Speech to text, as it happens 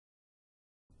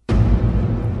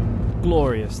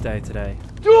glorious day today.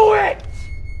 Do it!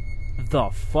 The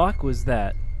fuck was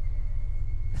that?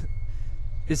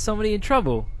 Is somebody in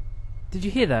trouble? Did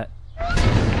you hear that?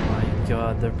 My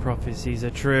god, the prophecies are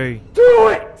true. Do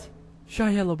it!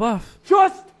 Shia LaBeouf.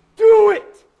 Just do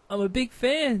it! I'm a big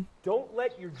fan. Don't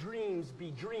let your dreams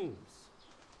be dreams.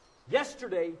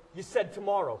 Yesterday, you said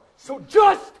tomorrow. So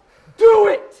just do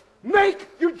it! Make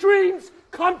your dreams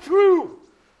come true!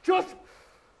 Just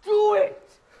do it!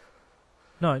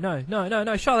 No,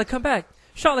 Charlotte, come back!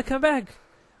 Charlotte, come back!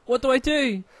 What do I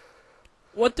do?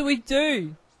 What do we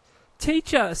do?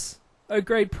 Teach us, O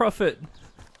great prophet.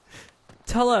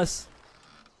 Tell us.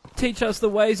 Teach us the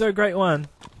ways, O great one.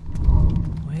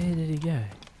 Where did he go?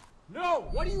 No!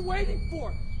 What are you waiting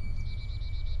for?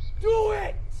 Do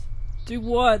it! Do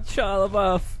what, Shia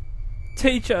LaBeouf?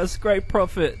 Teach us, great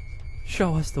prophet.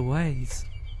 Show us the ways.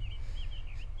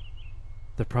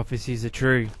 The prophecies are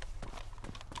true.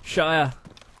 Shia,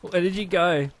 where did you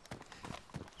go?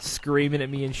 Screaming at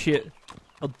me and shit.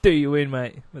 I'll do you in,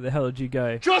 mate. Where the hell did you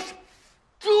go? Just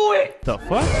do it! The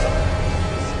fuck?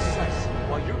 Success,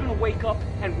 while you're gonna wake up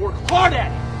and work hard at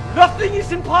it. Nothing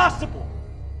is impossible.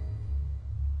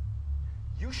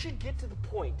 You should get to the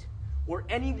point where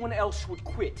anyone else would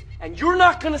quit, and you're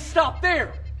not gonna stop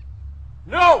there.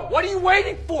 No, what are you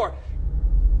waiting for?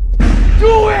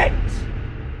 Do it!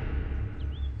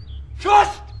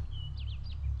 Just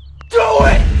do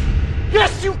it!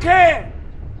 Yes, you can!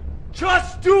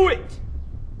 Just do it!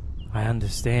 I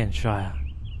understand, Shia.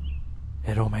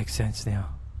 It all makes sense now.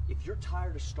 If you're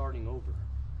tired of starting over,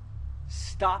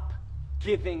 stop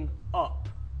giving up.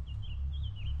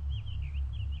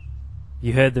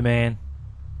 You heard the man.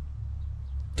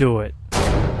 Do it.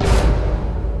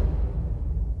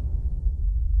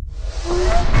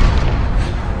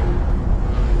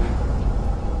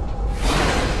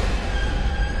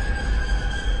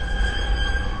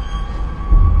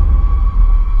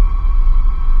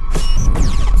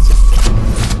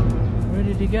 Where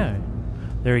did he go?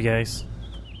 There he goes.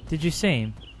 Did you see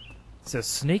him? It's a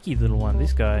sneaky little one,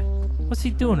 this guy. What's he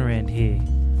doing around here?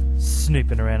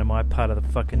 Snooping around in my part of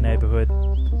the fucking neighborhood.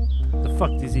 The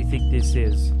fuck does he think this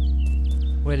is?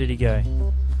 Where did he go?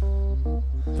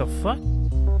 The fuck?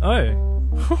 Oh.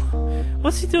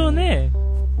 What's he doing there?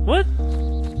 What?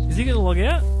 Is he gonna log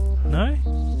out? No?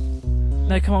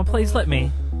 No, come on, please let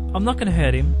me. I'm not gonna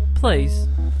hurt him. Please.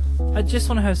 I just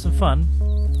wanna have some fun.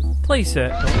 Please, sir.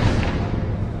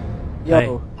 Yo,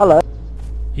 Hey. hello.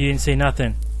 You didn't see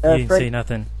nothing. You didn't Fred- see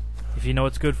nothing. If you know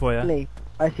what's good for you. Leave.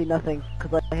 I see nothing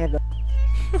because I have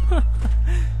the.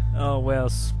 Oh well,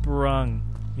 sprung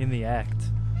in the act.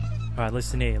 Alright,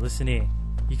 listen here, listen here.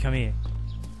 You come here.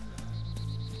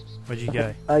 Where'd you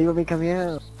go? You want me to come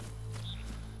here?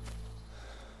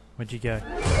 Where'd you go?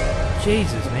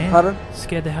 Jesus, man. Pardon?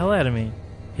 Scared the hell out of me.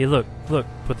 Here, look,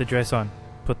 put the dress on.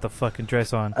 Put the fucking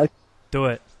dress on. Okay. Do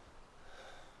it.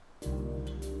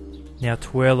 Now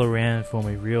twirl around for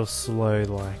me real slow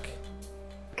like.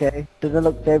 Okay. Does it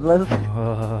look fabulous?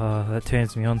 Oh, that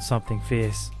turns me on something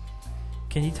fierce.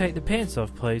 Can you take the pants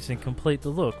off, please, and complete the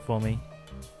look for me?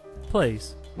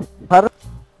 Please. Pardon?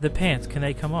 The pants, can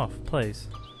they come off, please?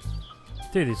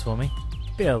 Do this for me.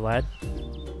 Be a lad.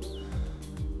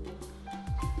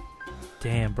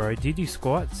 Damn, bro, do you do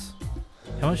squats?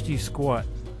 How much do you squat?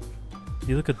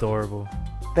 You look adorable.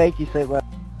 Thank you so much.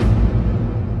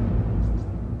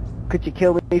 Could you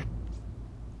kill me,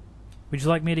 Would you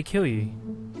like me to kill you?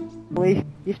 please?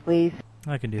 Yes, please.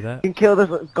 I can do that. You can kill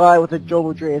this guy with a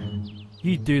jewel dress.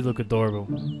 You do look adorable.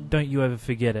 Don't you ever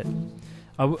forget it.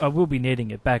 I will be needing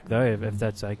it back though, if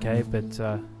that's okay, but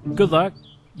good luck,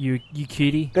 you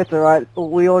cutie. That's alright.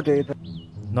 We all do that.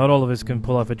 Not all of us can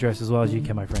pull off a dress as well as you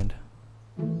can, my friend.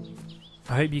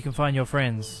 I hope you can find your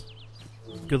friends.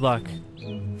 Good luck.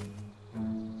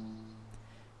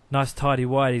 Nice tidy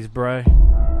whities, bro.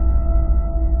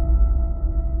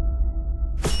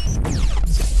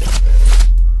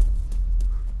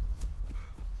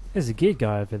 There's a gear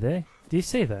guy over there. Do you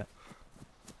see that?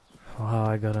 Oh,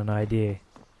 I got an idea.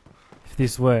 If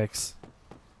this works,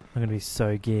 I'm gonna be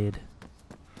so geared.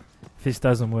 If this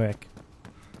doesn't work,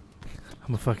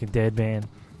 I'm a fucking dead man.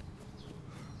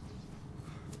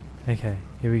 Okay,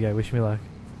 here we go. Wish me luck.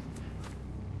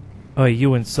 Oh,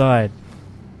 you inside.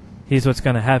 Here's what's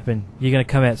gonna happen. You're gonna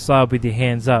come outside with your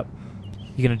hands up.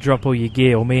 You're gonna drop all your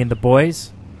gear, or me and the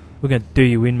boys, we're gonna do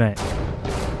you in, mate.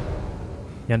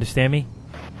 You understand me?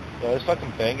 Yeah, let's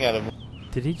fucking bang out of him.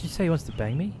 Did he just say he wants to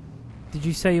bang me? Did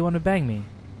you say you want to bang me?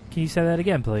 Can you say that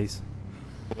again, please?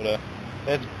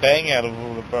 Let's bang out of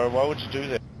him, bro. Why would you do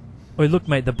that? Oi, look,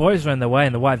 mate, the boys are on their way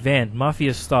in the white van,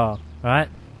 mafia style, alright?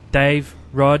 Dave,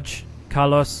 Rog,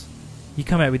 Carlos, You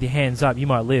come out with your hands up, you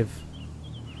might live.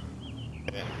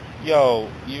 Yo,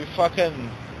 you fucking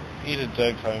eat a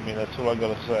dick, homie. That's all I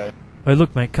gotta say. Oh,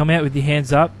 look, mate, come out with your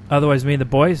hands up. Otherwise, me and the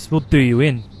boys will do you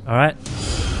in. Alright?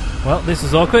 Well, this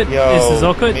is awkward. Yo, this is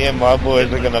awkward. me and my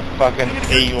boys are gonna fucking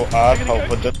eat your asshole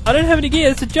for this. I don't have any gear.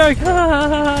 It's a joke. Ha ha ha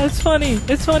ha. It's funny.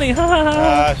 It's funny. Ha ha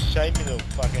ha. Shame you little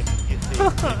fucking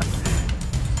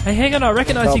Hey, hang on. I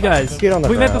recognise you guys. Get on the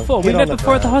We met ground. before. Get We on met the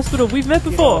before at the ground. hospital. We've met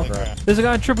before. ground. There's a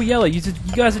guy in triple yellow. You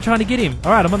guys are trying to get him.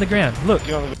 Alright, I'm on the ground. Look.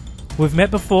 We've met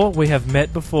before. We have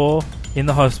met before in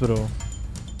the hospital.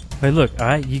 Hey, look,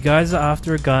 alright, you guys are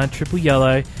after a guy in triple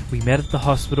yellow. We met at the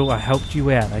hospital. I helped you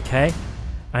out, okay?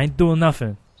 I ain't doing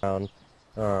nothing.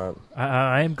 Alright.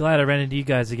 I am glad I ran into you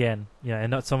guys again. You know, and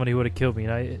not someone who would have killed me, you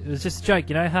know? It was just a joke,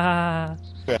 you know? Ha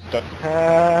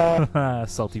ha ha.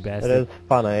 Salty It bastard. is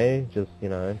funny, just, you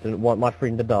know, didn't want my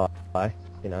friend to die.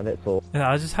 You know, that's all. Yeah,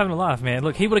 I was just having a laugh, man.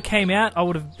 Look, he would have came out, I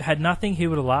would have had nothing, he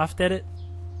would have laughed at it.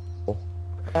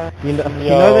 You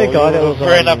know that guy that was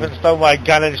ran up and stole my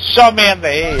gun and shot me in the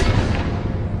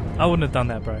head. I wouldn't have done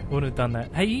that, bro. I wouldn't have done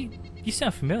that. Hey, you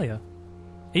sound familiar.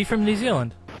 Are you from New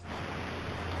Zealand?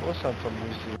 Of course I'm from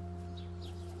New Zealand.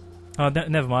 Oh,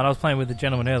 never mind. I was playing with a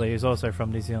gentleman earlier who's also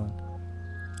from New Zealand.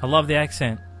 I love the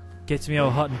accent. Gets me all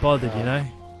hot and bothered, you know?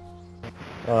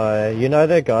 you know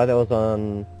that guy that was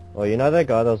on... Well, you know that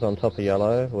guy that was on top of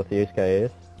yellow with the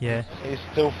SKS? Yeah. He's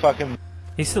still fucking...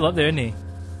 He's still up there, isn't he?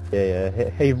 Yeah.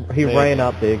 He ran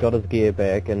up there, got his gear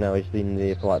back, and now he's been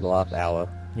there for like the last hour.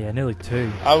 Yeah, nearly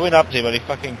 2. I went up there, but he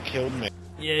fucking killed me.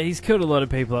 Yeah, he's killed a lot of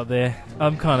people up there.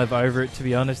 I'm kind of over it, to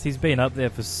be honest. He's been up there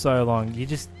for so long.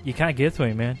 You can't get to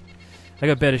him, man. I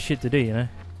got better shit to do, you know?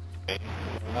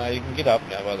 You can get up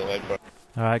now, by the way, bro.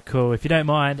 Alright, cool. If you don't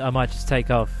mind, I might just take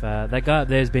off. That guy up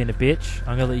there's been a bitch.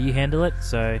 I'm gonna let you handle it,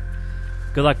 so...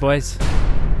 Good luck, boys.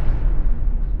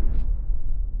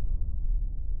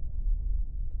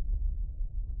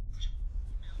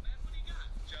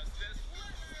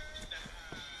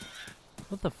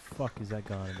 What the fuck is that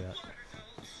going about?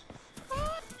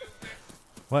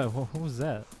 Wait, what was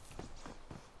that?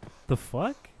 The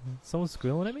fuck? Someone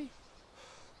squealing at me?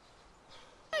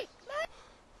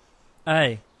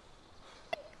 Hey.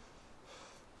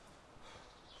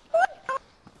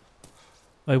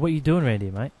 Wait, what are you doing around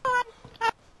here, mate?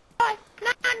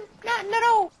 Nothing at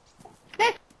all.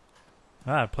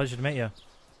 Ah, pleasure to meet you.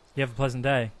 You have a pleasant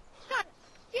day.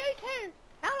 You too.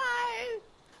 Hello.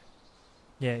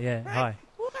 Yeah, hi.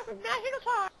 Welcome to National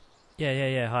Park.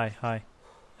 Yeah, hi.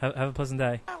 Have a pleasant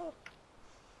day. Oh,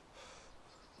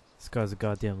 This guy's a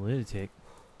goddamn lunatic.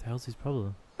 What the hell's his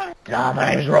problem?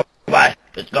 my name's Rob.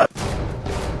 Let's go.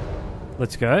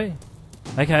 Let's go.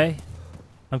 Okay.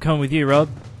 I'm coming with you, Rob.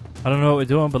 I don't know what we're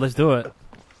doing, but let's do it.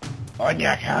 On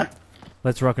your account.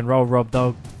 Let's rock and roll, Rob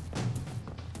Dog.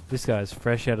 This guy's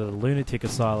fresh out of the lunatic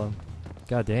asylum.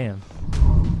 Goddamn.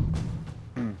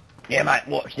 Yeah, mate,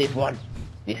 watch this one.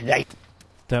 This is a...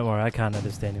 Don't worry, I can't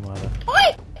understand him either.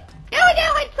 Oi! Go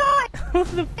inside! What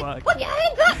the fuck? Put your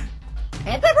hands up!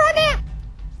 Hands up right now!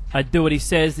 I do what he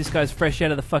says. This guy's fresh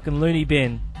out of the fucking loony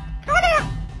bin. Come on out!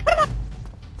 Come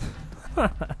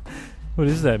on! What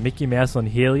is that? Mickey Mouse on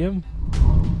helium?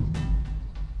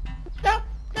 No!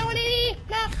 No one in here!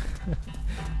 No!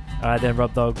 Alright then,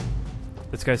 Rob Dog.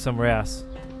 Let's go somewhere else.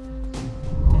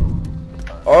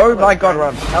 Oh my god,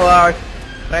 Ron. Hello.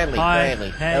 Friendly, Hi.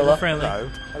 friendly. Hey, Hello. we're friendly.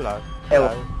 Hello.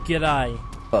 Hello. G'day.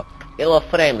 Hello,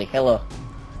 friendly. Hello.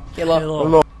 Hello.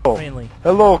 Hello. Friendly.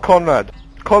 Hello, Conrad.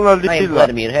 Conrad I am Lila.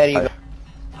 Vladimir. How are you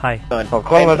Hi. going? Oh,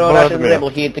 Conrad I'm Russian Vladimir. rebel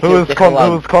here to Who kill is the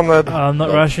Conrad? I'm not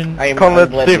Russian. I am Conrad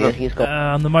Vladimir. Steven. He's called.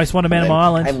 I'm the most wanted man on my I'm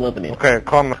island. Vladimir. Okay,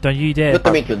 Conrad. Don't you dare. Good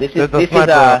to meet you. This is There's a a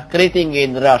sniper. greeting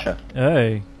in Russia.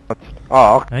 Oh.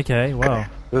 Oh, okay. Okay, wow.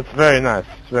 That's very nice.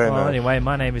 Very Well, nice. anyway,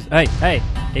 my name is... Hey!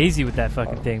 Easy with that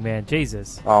fucking thing, man.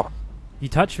 Jesus. Oh, You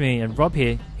touch me and Rob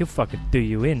here, he'll fucking do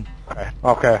you in.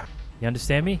 okay. You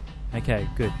understand me? Okay,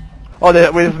 good. Oh,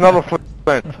 there's another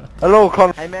friend. Hello,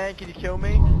 Conrad. Hey man, can you kill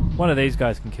me? One of these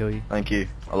guys can kill you. Thank you.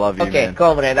 I love you, okay,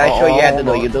 comrade, I show you how to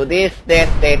do. You do this, that,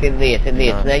 and this, and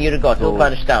this. Then you go to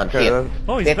punch down. Okay, Here. then.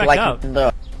 Oh, he's That's back like up. in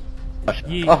the-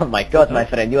 You- Oh my god, my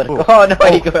friend, you're... Oh. Oh no,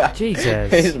 you go...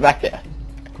 Jesus. He's back there.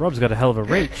 Rob's got a hell of a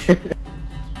reach.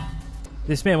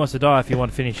 This man wants to die if you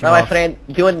want to finish him Now, my off. friend,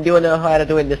 do you know how to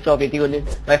do in the Soviet Union?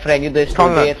 My friend, you do this, do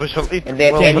Conrad, this, we shall eat. and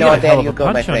then, well, Yeah, and you now got a hell there of you a go,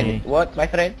 my punch on friend. you. What, my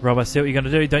friend? Rob, I see what you're going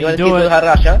to do. Don't You you want to do do it.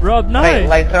 Russia? Rob, no! Right,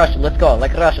 like Russian, let's go.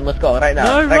 Like Russian, let's go. Right now.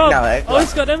 No, right Rob! now. Right? Oh,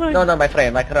 he's got ammo! No, my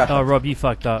friend, like Russian. Oh, Rob, you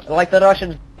fucked up. Like the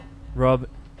Russians. Rob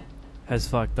has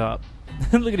fucked up.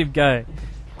 Look at him go.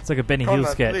 It's like a Benny Hill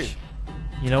Conrad, sketch. please.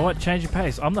 You know what? Change your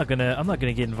pace. I'm not gonna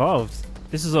get involved.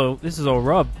 This is all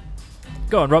Rob.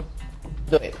 Go on, Rob.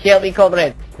 Do it. Kill me,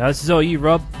 comrade. Now this is all you,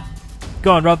 Rob.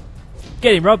 Go on, Rob.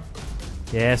 Get him, Rob.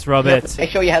 Yes, Rob, it. Make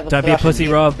sure you have. Don't be a pussy,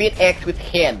 Rob. Beat X with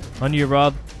hand. On you,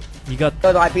 Rob. You got.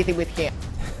 No, I beat him with hand.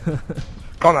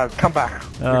 Conrad, come back.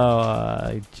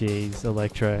 Oh, jeez,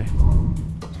 Electro.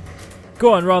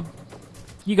 Go on, Rob.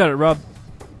 You got it, Rob.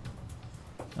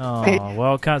 Oh,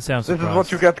 well, can't say I'm surprised. This is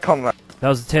what you get, Conrad. That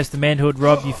was a test of manhood,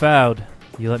 Rob. You failed.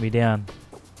 You let me down.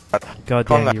 God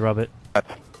damn you, Robert.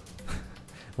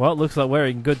 Well, it looks like we're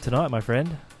eating good tonight, my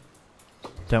friend.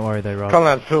 Don't worry though, Rob.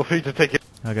 Conrad, feel free to take it.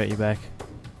 I got you back.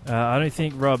 I don't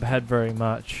think Rob had very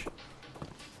much.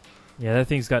 Yeah, that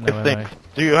thing's got no ammo.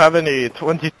 Do you have any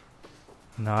 20?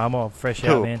 No, I'm all fresh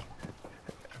out, man.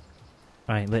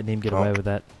 I ain't letting him get away with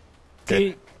that.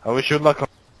 Okay. I wish you luck on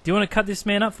Do you want to cut this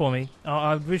man up for me?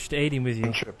 I wish to eat him with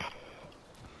you. trip.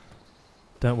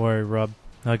 Don't worry, Rob.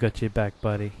 I got your back,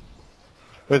 buddy.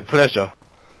 With pleasure.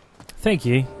 Thank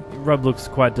you. Rob looks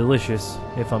quite delicious,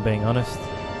 if I'm being honest.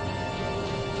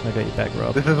 I got your back,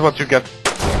 Rob. This is what you get.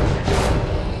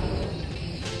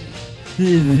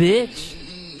 Bitch!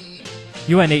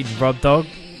 You ain't eating Rob, dog.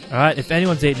 Alright? If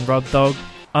anyone's eating Rob, dog,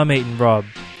 I'm eating Rob.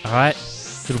 Alright?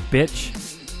 Little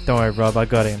bitch. Don't worry, Rob, I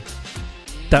got him.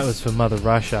 That was for Mother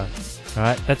Russia.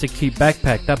 Alright? That's a cute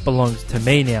backpack. That belongs to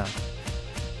me now.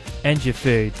 And your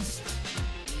food.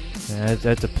 Yeah,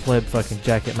 that's a pleb fucking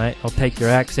jacket, mate. I'll take your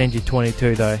axe and your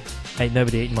 22, though. Ain't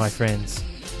nobody eating my friends.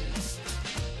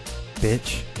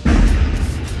 Bitch.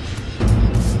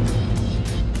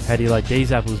 How do you like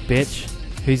these apples, bitch?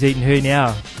 Who's eating who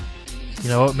now? You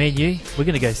know what, me and you? We're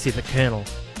gonna go see the Colonel.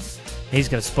 He's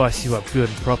gonna spice you up good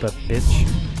and proper, bitch.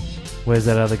 Where's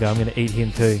that other guy? I'm gonna eat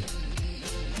him too.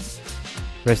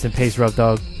 Rest in peace, Rob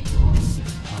Dog.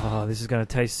 Oh, this is gonna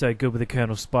taste so good with the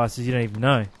Colonel's spices, you don't even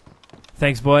know.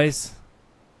 Thanks, boys.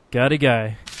 Gotta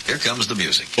go. Here comes the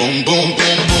music. Boom, boom, boom,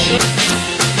 boom.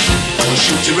 I'll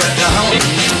shoot you right down.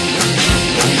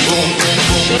 Boom, boom, boom,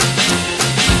 boom.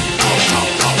 Ow, ow,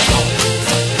 ow, ow.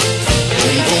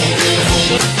 Boom, boom, boom,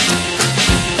 boom.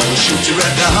 I'll shoot you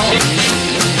right down.